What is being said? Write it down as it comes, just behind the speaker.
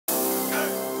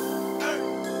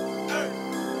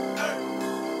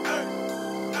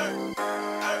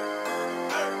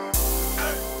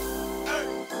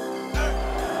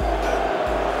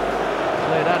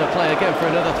again for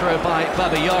another throw by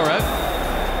Babayaro.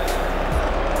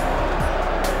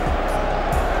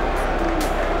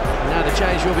 Now the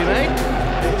change will be made.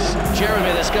 It's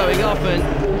Jeremy that's going off, and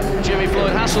Jimmy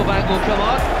Floyd Hasselbaink will come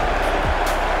on.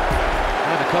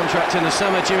 Have a contract in the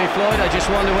summer, Jimmy Floyd. I just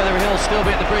wonder whether he'll still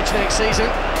be at the Bridge next season.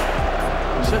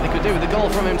 Certainly could do with the goal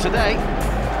from him today.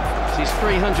 It's his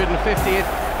 350th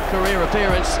career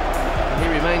appearance. And he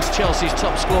remains Chelsea's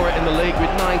top scorer in the league with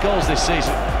 9 goals this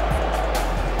season.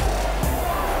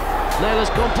 Naylor's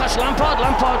gone past Lampard.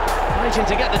 Lampard managing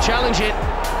to get the challenge in.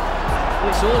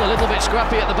 It's all a little bit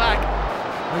scrappy at the back.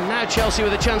 And now Chelsea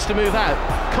with a chance to move out.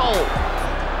 Cole.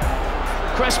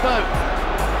 Crespo.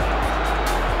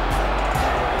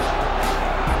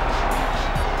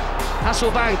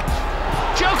 Hasselbaink.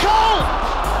 Joe Cole!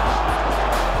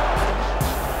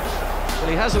 Well,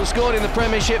 he hasn't scored in the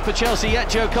Premiership for Chelsea yet,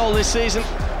 Joe Cole, this season.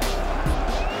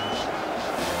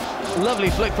 Lovely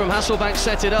flick from Hasselbaink,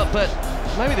 set it up, but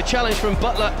maybe the challenge from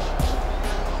Butler.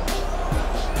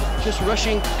 Just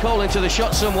rushing Cole into the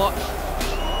shot somewhat.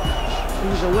 He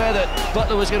was aware that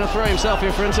Butler was going to throw himself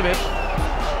in front of him.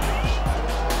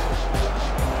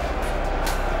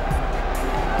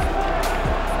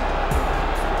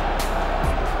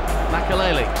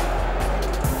 Makelele.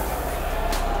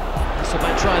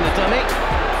 Hasselbaink trying the dummy,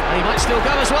 and he might still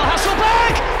go as well.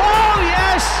 Hasselbaink! Oh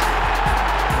yes!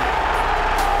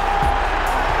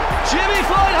 Jimmy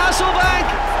Floyd Hasselbaink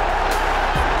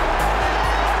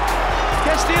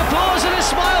gets the applause and a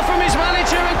smile from his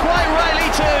manager, and quite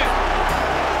rightly too.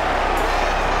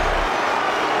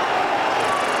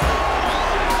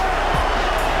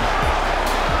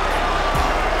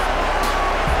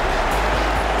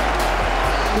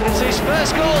 It's his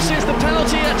first goal since the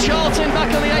penalty at Charlton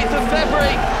back on the 8th of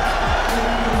February.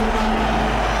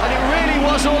 And it really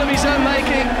was all of his own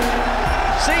making.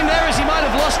 Seemed there as he might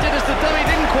have lost it, as the dummy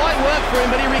didn't quite work for him,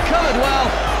 but he recovered well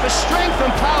for strength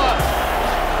and power,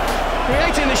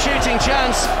 creating the shooting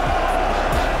chance.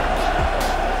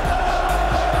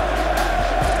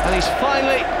 And he's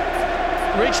finally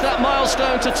reached that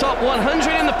milestone to top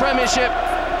 100 in the Premiership.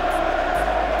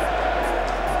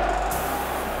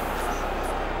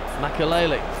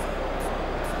 Makelele.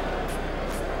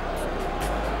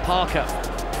 Parker.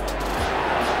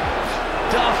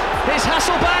 Duff. Here's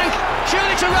Hasselbaink.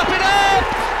 Surely to wrap it up.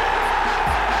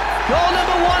 Goal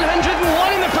number 101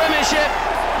 in the Premiership.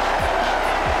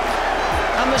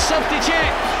 And the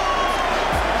substitute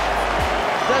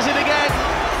does it again.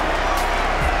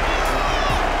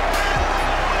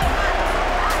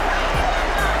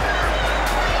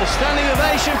 A standing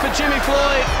ovation for Jimmy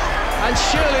Floyd. And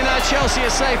surely now Chelsea are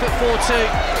safe at 4-2.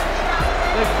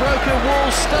 They've broken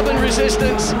Wolves' stubborn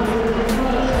resistance.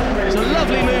 It's a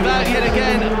lovely move out yet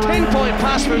again. A pinpoint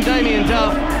pass from Damien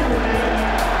Duff.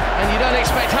 And you don't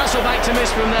expect Hasselbaink to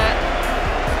miss from there.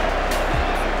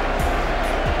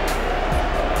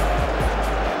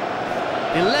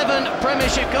 "11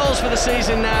 Premiership goals for the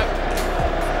season now."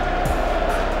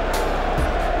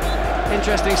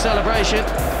 Interesting celebration.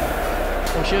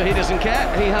 I'm sure he doesn't care.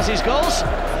 He has his goals.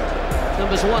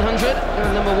 Numbers 100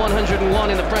 and number 101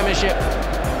 in the Premiership.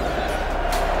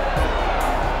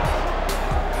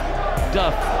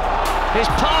 Duff. Here's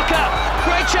Parker.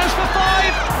 Great chance for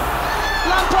 5.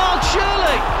 Lampard,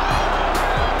 surely.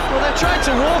 Well, they've tried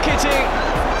to walk it in,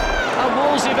 and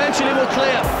Wolves eventually will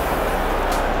clear.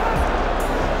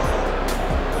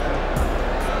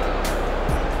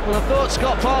 Well, I thought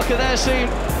Scott Parker there seemed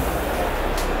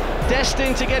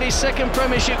destined to get his second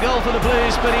Premiership goal for the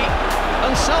Blues, but he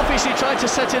unselfishly tried to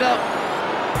set it up.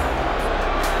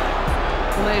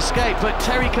 And they escape, but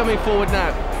Terry coming forward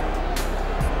now.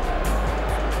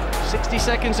 60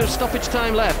 seconds of stoppage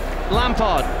time left.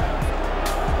 Lampard.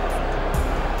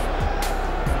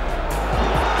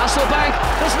 Hasselbaink,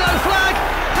 there's no flag.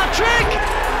 Hat-trick!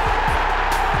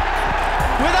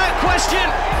 Without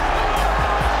question.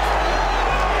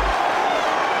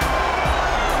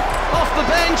 Off the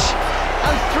bench,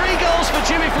 and 3 goals for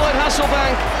Jimmy Floyd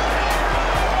Hasselbaink.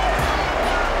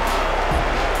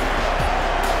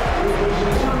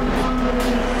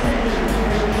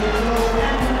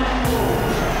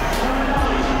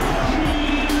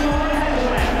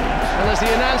 And as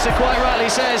the announcer quite rightly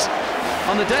says,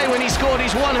 on the day when he scored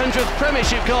his 100th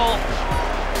Premiership goal,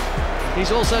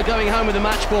 he's also going home with a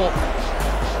match ball.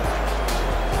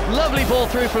 Lovely ball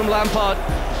through from Lampard.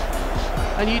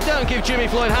 And you don't give Jimmy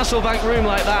Floyd Hasselbaink room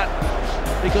like that,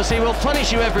 because he will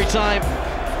punish you every time.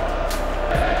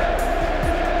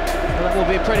 Well, that will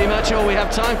be pretty much all we have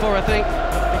time for, I think,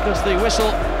 because the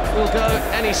whistle will go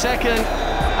any second.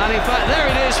 And in fact, there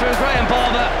it is from Graham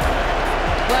Barber.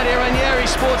 Claudio Ranieri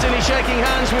sportingly shaking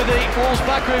hands with the Wolves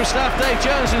backroom staff, Dave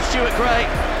Jones and Stuart Gray.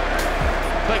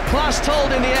 But class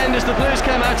told in the end as the Blues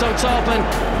came out on top, and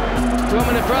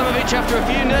Roman Abramovich, after a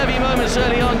few nervy moments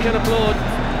early on, can applaud.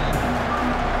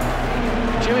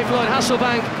 Jimmy Floyd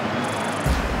Hasselbaink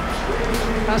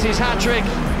has his hat-trick.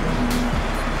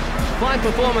 Fine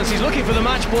performance, he's looking for the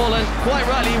match ball, and quite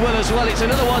rightly he will as well. It's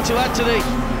another one to add to the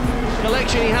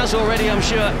collection he has already, I'm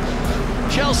sure.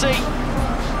 Chelsea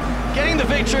getting the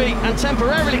victory and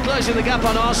temporarily closing the gap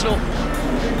on Arsenal.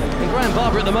 And Graham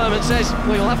Barber at the moment says,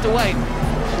 well, you'll have to wait.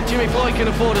 Jimmy Floyd can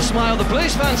afford a smile, the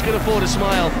Blues fans can afford a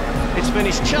smile. It's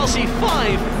finished Chelsea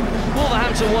 5,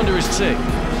 Wolverhampton Wanderers 2.